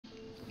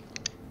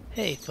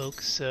Hey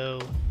folks,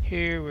 so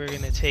here we're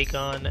going to take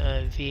on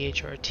a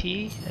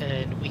VHRT,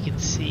 and we can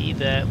see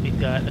that we've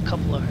got a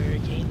couple of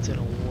hurricanes and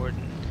a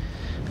warden.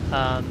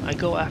 I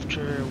go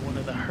after one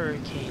of the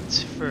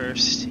hurricanes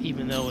first,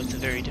 even though it's a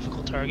very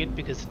difficult target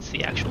because it's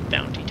the actual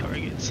bounty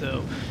target,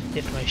 so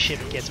if my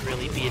ship gets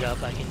really beat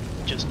up I can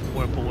just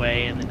warp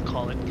away and then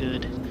call it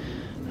good.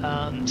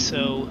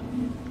 So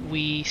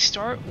we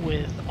start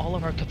with all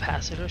of our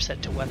capacitors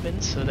set to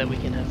weapons so that we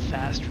can have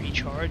fast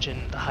recharge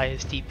and the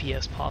highest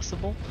DPS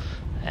possible,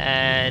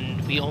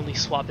 and we only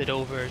swap it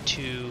over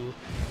to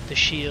the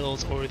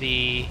shields or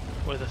the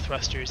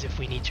thrusters if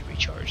we need to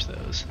recharge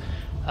those.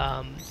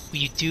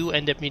 We do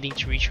end up needing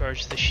to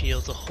recharge the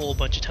shields a whole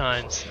bunch of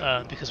times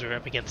because we're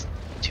up against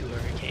two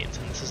hurricanes,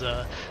 and this is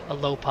a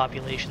low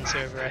population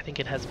server. I think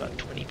it has about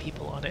 20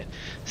 people on it,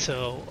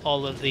 so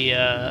all of the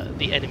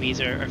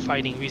enemies are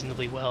fighting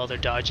reasonably well. They're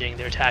dodging,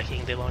 they're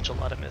attacking, they launch a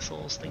lot of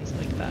missiles, things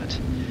like that.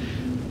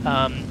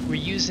 We're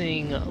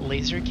using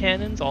laser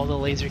cannons. All the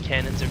laser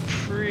cannons are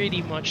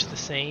pretty much the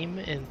same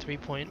in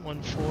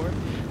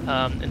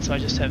 3.14, and so I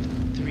just have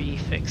 3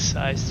 fixed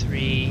size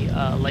 3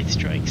 light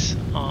strikes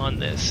on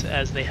this,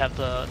 as they have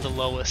the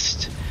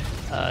lowest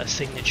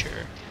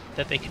signature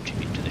that they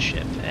contribute to the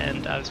ship,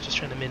 and I was just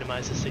trying to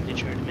minimize the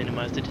signature to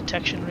minimize the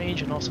detection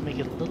range and also make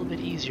it a little bit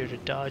easier to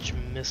dodge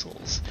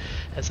missiles,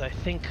 as I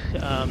think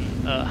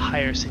a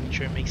higher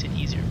signature makes it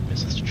easier for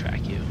missiles to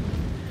track you.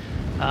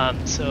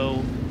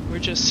 So we're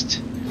just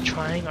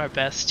trying our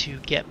best to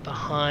get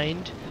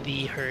behind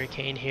the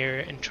hurricane here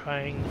and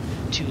trying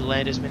to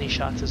land as many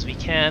shots as we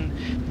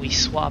can. We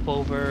swap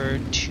over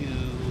to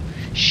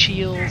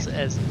shields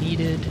as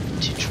needed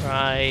to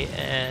try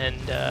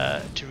and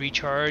to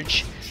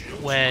recharge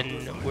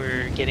when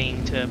we're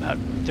getting to about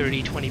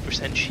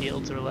 30-20%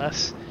 shields or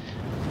less.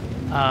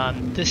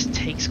 This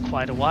takes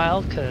quite a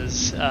while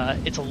because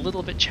it's a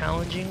little bit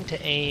challenging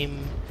to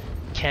aim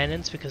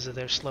cannons because of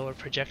their slower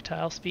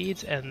projectile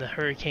speeds, and the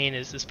hurricane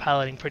is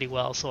piloting pretty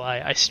well, so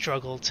I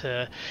struggle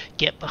to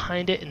get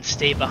behind it and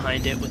stay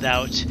behind it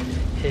without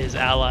his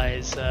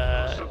allies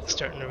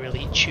starting to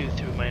really chew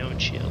through my own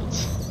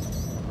shields.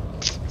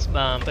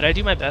 But I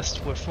do my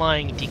best. We're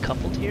flying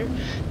decoupled here,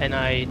 and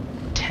I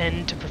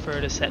tend to prefer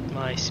to set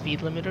my speed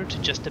limiter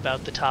to just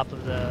about the top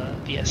of the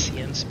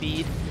SCM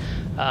speed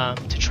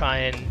to try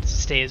and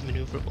stay as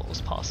maneuverable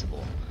as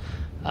possible.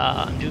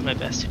 I'm doing my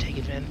best to take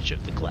advantage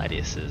of the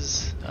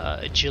Gladius's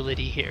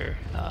agility here,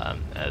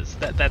 as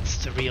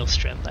that's the real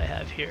strength I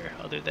have here,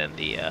 other than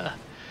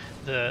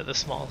the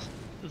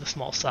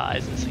small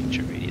size and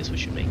signature radius,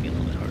 which would make me a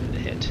little bit harder to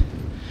hit.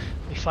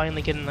 We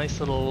finally get a nice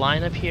little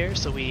lineup here,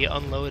 so we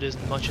unload as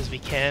much as we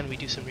can. We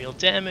do some real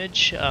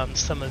damage.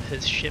 Some of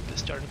his ship is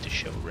starting to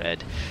show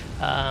red,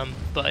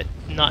 but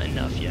not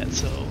enough yet,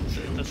 so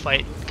the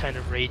fight kind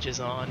of rages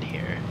on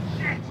here.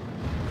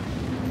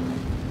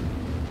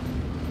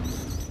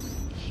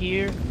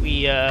 Here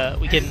we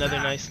get another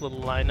nice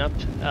little lineup.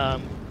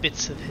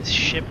 Bits of his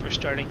ship are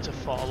starting to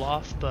fall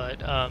off,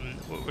 but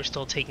we're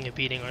still taking a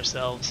beating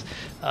ourselves.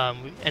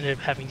 We ended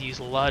up having to use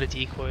a lot of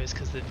decoys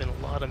because there've been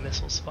a lot of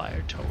missiles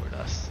fired toward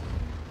us.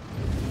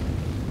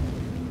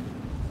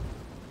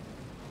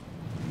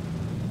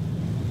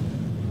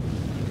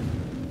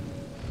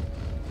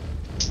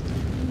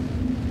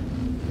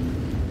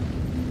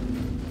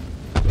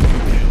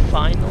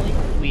 Finally,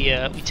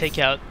 we take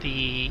out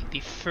the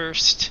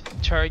first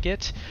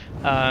target.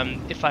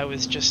 If I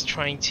was just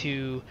trying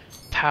to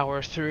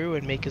power through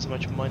and make as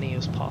much money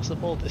as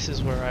possible, this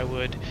is where I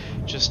would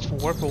just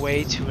warp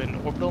away to an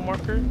orbital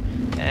marker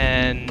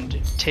and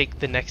take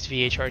the next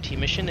VHRT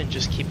mission and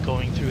just keep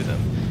going through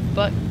them.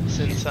 But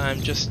since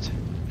I'm just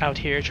out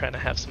here trying to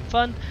have some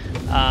fun,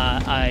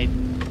 I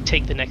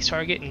take the next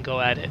target and go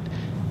at it.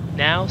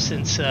 Now,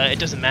 since it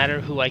doesn't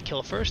matter who I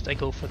kill first, I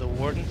go for the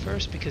Warden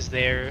first because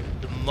they're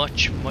the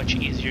much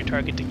easier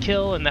target to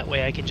kill, and that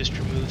way I can just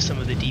remove some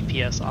of the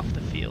DPS off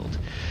the field.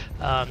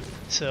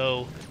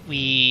 So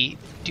we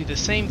do the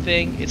same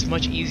thing. It's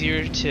much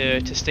easier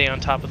to stay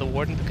on top of the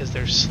Warden because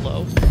they're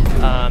slow,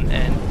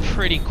 and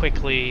pretty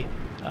quickly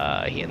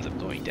he ends up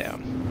going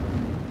down.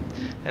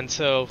 And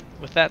so,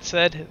 with that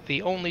said,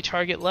 the only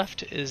target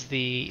left is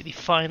the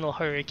final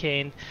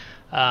hurricane.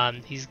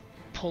 He's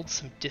pulled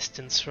some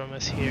distance from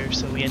us here,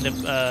 so we end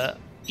up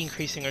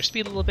increasing our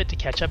speed a little bit to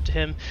catch up to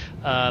him,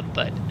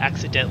 but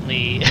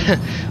accidentally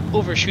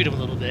overshoot him a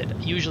little bit.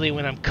 Usually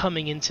when I'm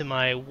coming into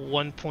my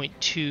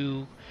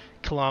 1.2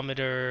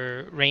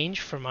 kilometer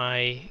range for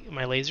my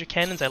laser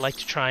cannons, I like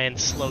to try and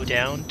slow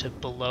down to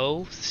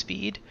below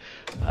speed,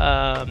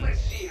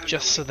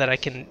 just so that I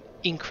can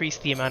increase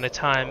the amount of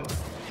time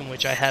in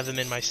which I have him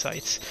in my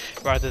sights,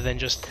 rather than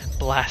just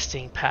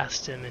blasting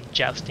past him and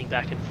jousting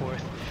back and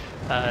forth.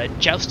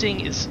 Jousting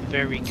is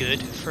very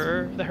good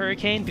for the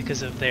Hurricane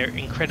because of their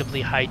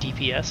incredibly high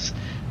DPS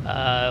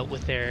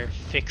with their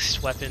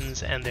fixed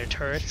weapons and their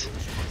turrets.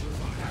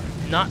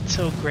 Not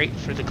so great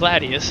for the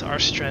Gladius. Our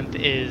strength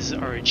is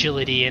our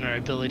agility and our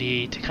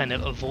ability to kind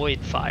of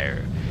avoid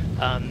fire.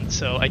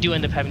 So I do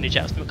end up having to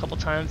joust him a couple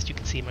times. You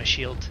can see my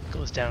shield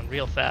goes down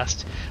real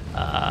fast.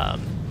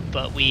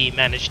 but we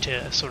managed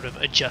to sort of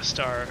adjust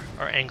our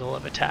angle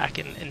of attack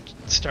and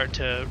start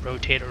to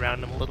rotate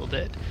around him a little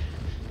bit.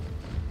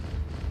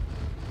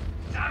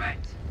 Damn it!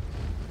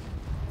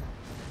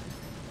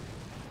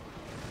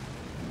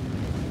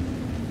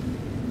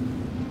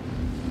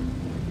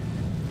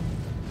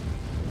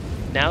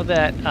 Now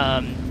that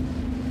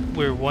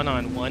we're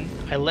one-on-one,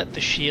 I let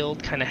the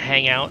shield kind of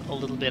hang out a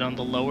little bit on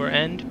the lower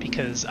end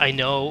because I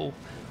know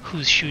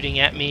who's shooting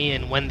at me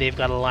and when they've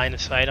got a line of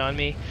sight on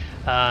me.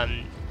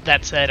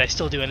 That said, I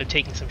still do end up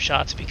taking some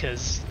shots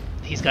because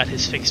he's got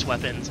his fixed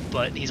weapons,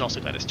 but he's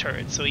also got his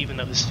turret. So even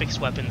though his fixed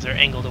weapons are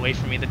angled away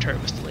from me, the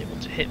turret was still able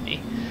to hit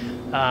me.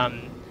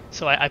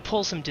 So I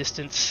pull some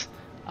distance.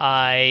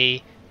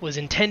 I was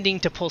intending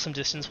to pull some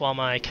distance while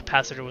my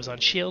capacitor was on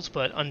shields,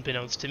 but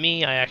unbeknownst to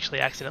me, I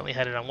actually accidentally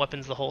had it on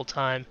weapons the whole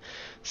time.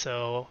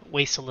 So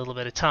waste a little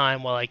bit of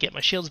time while I get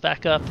my shields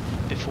back up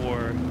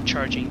before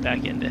charging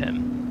back into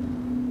him.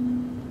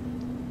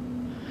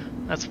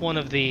 That's one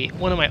of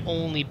my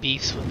only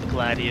beefs with the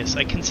Gladius.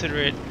 I consider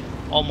it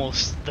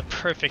almost the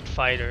perfect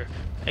fighter,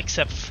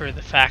 except for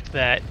the fact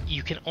that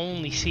you can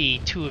only see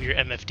 2 of your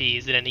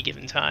MFDs at any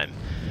given time,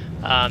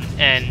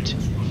 and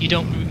you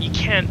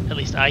can't, at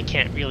least I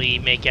can't really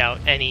make out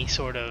any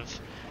sort of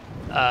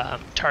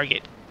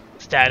target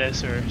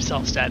status or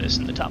self status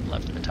in the top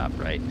left and the top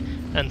right.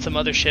 And some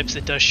other ships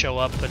it does show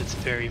up, but it's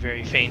very,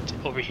 very faint.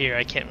 Over here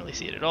I can't really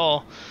see it at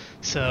all.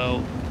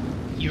 So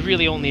you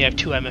really only have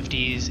 2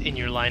 MFDs in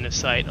your line of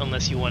sight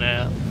unless you want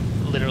to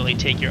literally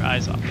take your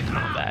eyes off the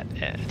combat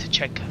and to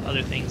check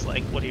other things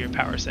like what are your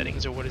power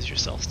settings or what is your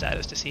self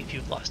status to see if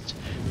you've lost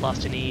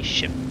any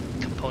ship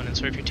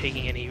components or if you're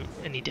taking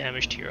any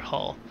damage to your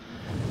hull.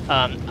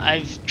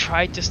 I've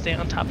tried to stay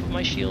on top of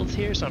my shields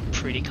here, so I'm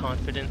pretty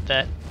confident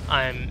that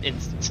I'm in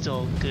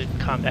still good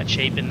combat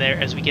shape. And there,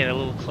 as we get a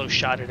little close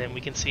shot at him,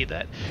 we can see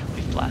that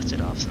we've blasted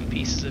off some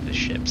pieces of his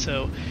ship.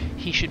 So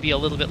he should be a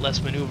little bit less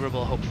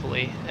maneuverable,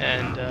 hopefully,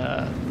 and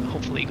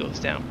hopefully he goes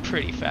down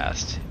pretty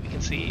fast. We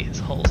can see his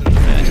hull's in the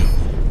red,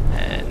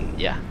 and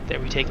yeah, there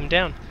we take him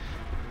down.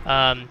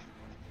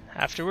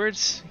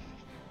 Afterwards,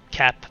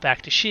 cap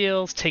back to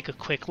shields, take a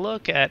quick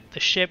look at the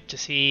ship to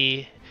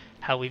see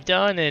how we've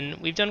done, and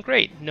we've done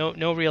great.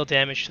 No real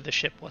damage to the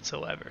ship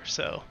whatsoever.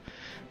 So,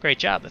 great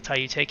job. That's how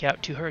you take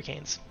out 2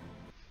 Hurricanes.